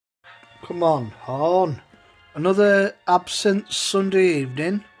Come on, Horn. Another absent Sunday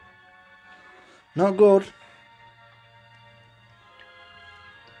evening. Not good.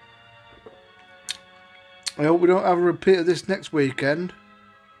 I hope we don't have a repeat of this next weekend.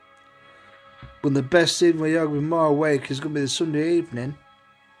 When the best scene where you're going to be more awake is going to be the Sunday evening.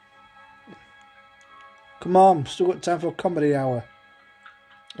 Come on, still got time for a comedy hour.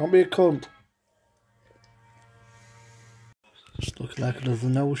 Don't be a cunt. It's looking like another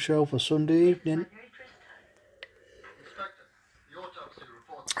no show for Sunday evening.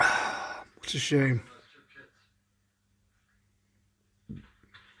 What a shame.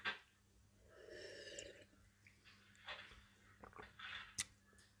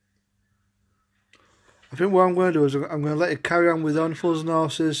 I think what I'm going to do is I'm going to let you carry on with On Fools and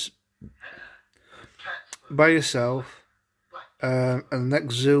Horses by yourself, and the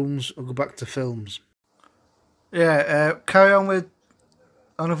next Zooms we'll go back to films. Yeah, carry on with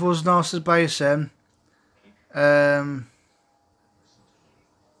On Fools and Horses by yourself. Yeah,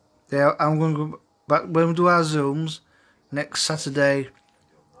 I'm going to go back when we do our Zooms next Saturday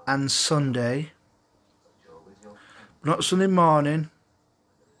and Sunday. Not Sunday morning.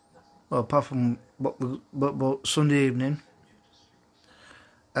 Well, apart from but Sunday evening.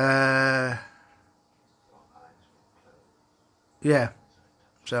 Yeah,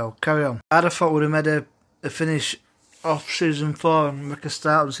 so carry on. I'd have thought we'd have made a finish off season 4 and make a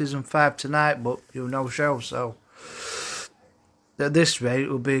start on season 5 tonight, but you no show, so at this rate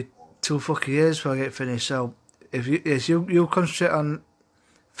it'll be 2 fucking years before I get finished. So if you concentrate on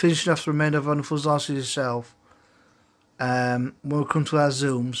finishing off the remainder of On Fools and Horses yourself, when we come to our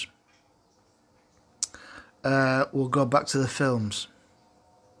Zooms, we'll go back to the films.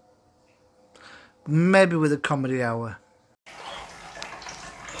 Maybe with a comedy hour.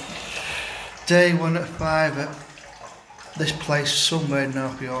 Day 1 at 5 at this place somewhere in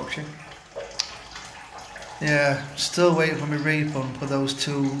North Yorkshire. Yeah, still waiting for my refund for those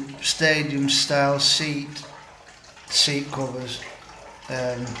 2 stadium style seat covers,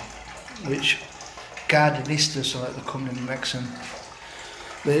 which Gardenista, so like the company makes them.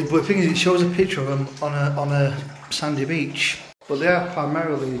 But the thing is, it shows a picture of them on a sandy beach. But they are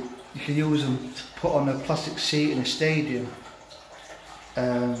primarily, you can use them to put on a plastic seat in a stadium.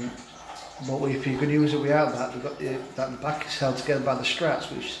 But if you could use it without that, you've got the back is held together by the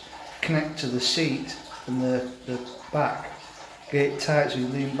straps, which connect to the seat and the back. Get it tight so you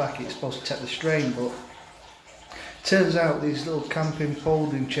lean back, it's supposed to take the strain. But turns out these little camping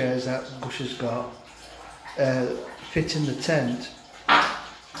folding chairs that Bush has got fit in the tent.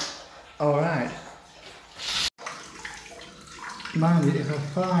 Alright. Mind it, if I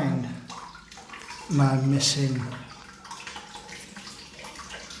find my missing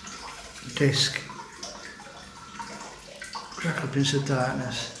disc, crack up into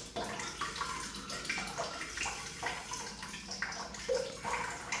darkness.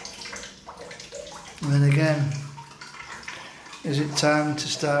 And then again, is it time to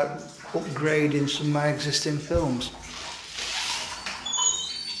start upgrading some of my existing films?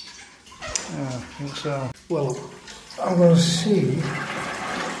 Yeah, I think so. Well, I'm going to see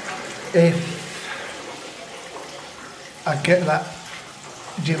if I get that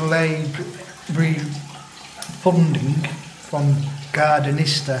delayed refunding from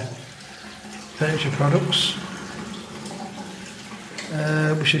Gardenista Furniture Products,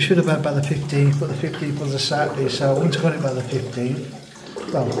 which I should have had by the 15th, but the 15th was a Saturday, so I wouldn't have got it by the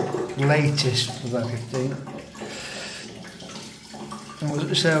 15th. Well, latest was by the 15th. I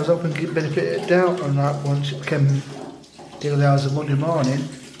was hoping to get benefit of doubt on that once it became the early hours of Monday morning.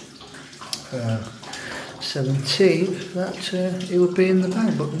 17th, that it would be in the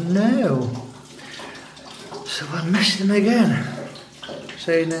bank, but no. So I messaged them again,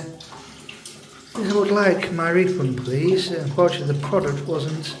 saying, I would like my refund, please. Unfortunately, the product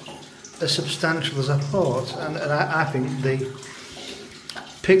wasn't as substantial as I thought, and I think the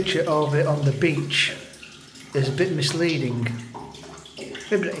picture of it on the beach is a bit misleading.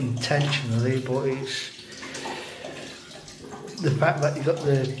 Maybe not intentionally, but it's the fact that you've got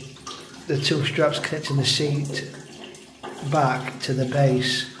the 2 straps connecting the seat back to the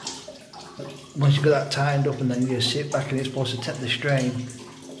base. Once you've got that tightened up and then you sit back and it's supposed to take the strain.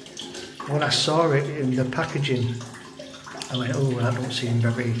 When I saw it in the packaging, I went, oh, that don't seem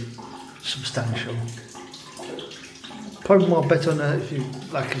very substantial. Probably more better on if you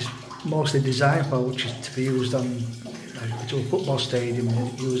like it's mostly designed for, which is to be used on to a football stadium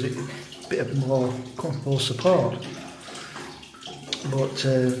and use it a bit of more comfortable support. But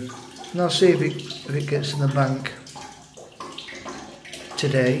and I'll see if it gets in the bank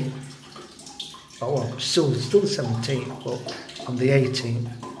today. Oh well, still the 17th, but on the 18th.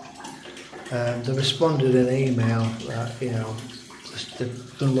 They responded in an email that, you know, they're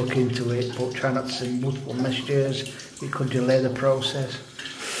going to look into it, but try not to send multiple messages. It could delay the process.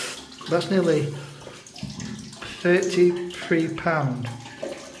 That's nearly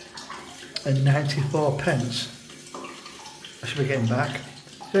 £33.94. I should be getting back.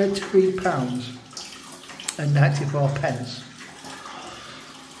 £33.94.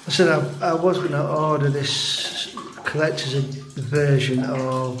 I said I was going to order this collector's version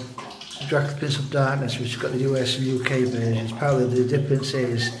of Dracula Prince of Darkness, which has got the US and UK versions. Probably the difference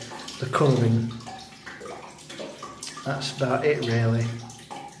is the colouring. That's about it really.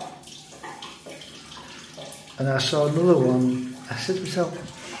 And I saw another one. I said to myself,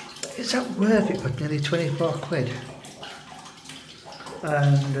 is that worth it for nearly 24 quid?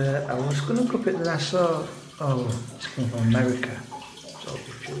 And I was going to look up it, and then I saw, oh, it's coming from America. So a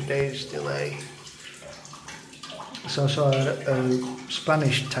few days delay. So I saw a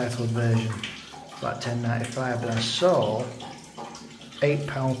Spanish titled version, about £10.95, and I saw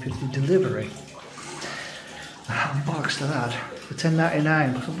 £8.50 delivery. How box to that for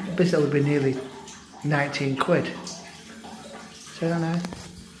 £10.99? Basically, that would be nearly 19 quid. So I don't know.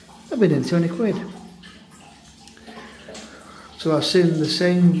 That'd be nearly 20 quid. So I've seen the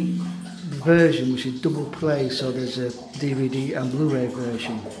same version, which is double play, so there's a DVD and Blu-ray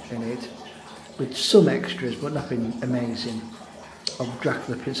version in it, with some extras, but nothing amazing, of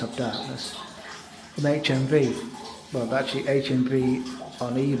Dracula Prince of Darkness from HMV. Well, actually HMV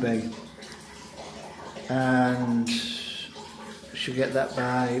on eBay, and should get that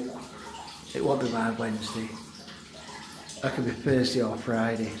by, it won't be by Wednesday. That could be Thursday or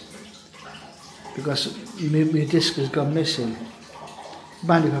Friday, because my disc has gone missing.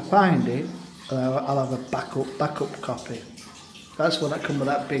 Mind if I find it, I'll have a backup copy. That's when I come with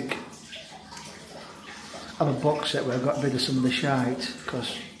that big. I have a box set where I've got rid of some of the shite,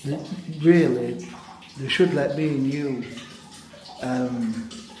 because really they should let me and you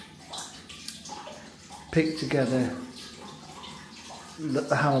pick together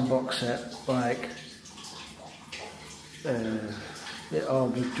the Hammer box set, like all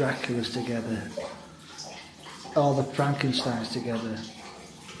the Draculas together, all the Frankensteins together,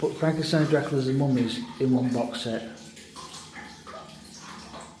 put Frankenstein, Draculas and mummies in one box set.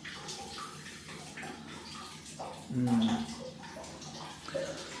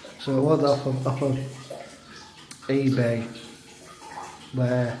 So I was off of eBay,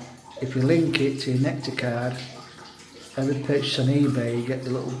 where if you link it to your Nectar card, every purchase on eBay you get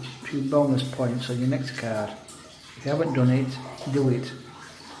the little few bonus points on your Nectar card. If you haven't done it, do it.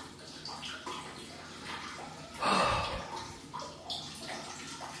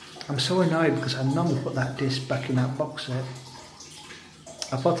 I'm so annoyed because I normally put that disc back in that box set.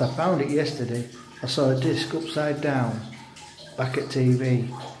 I thought I found it yesterday. I saw a disc upside down back at TV.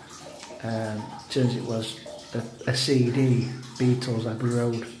 Turns it was a CD, Beatles, Abbey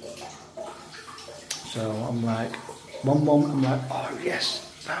Road. So I'm like, one moment I'm like, oh yes,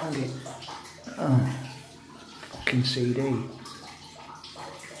 found it. Oh, fucking CD.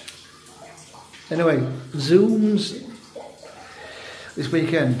 Anyway, Zooms this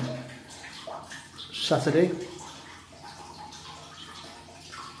weekend, Saturday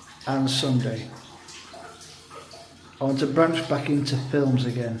and Sunday. I want to branch back into films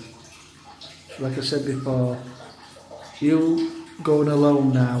again. Like I said before, you going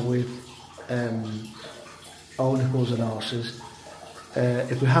alone now with All Nipples and Horses.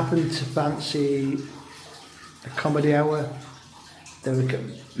 If we happen to fancy a comedy hour, then we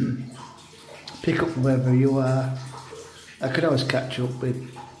can pick up from wherever you are. I could always catch up with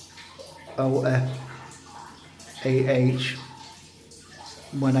OFAH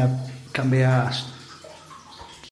when I can be asked.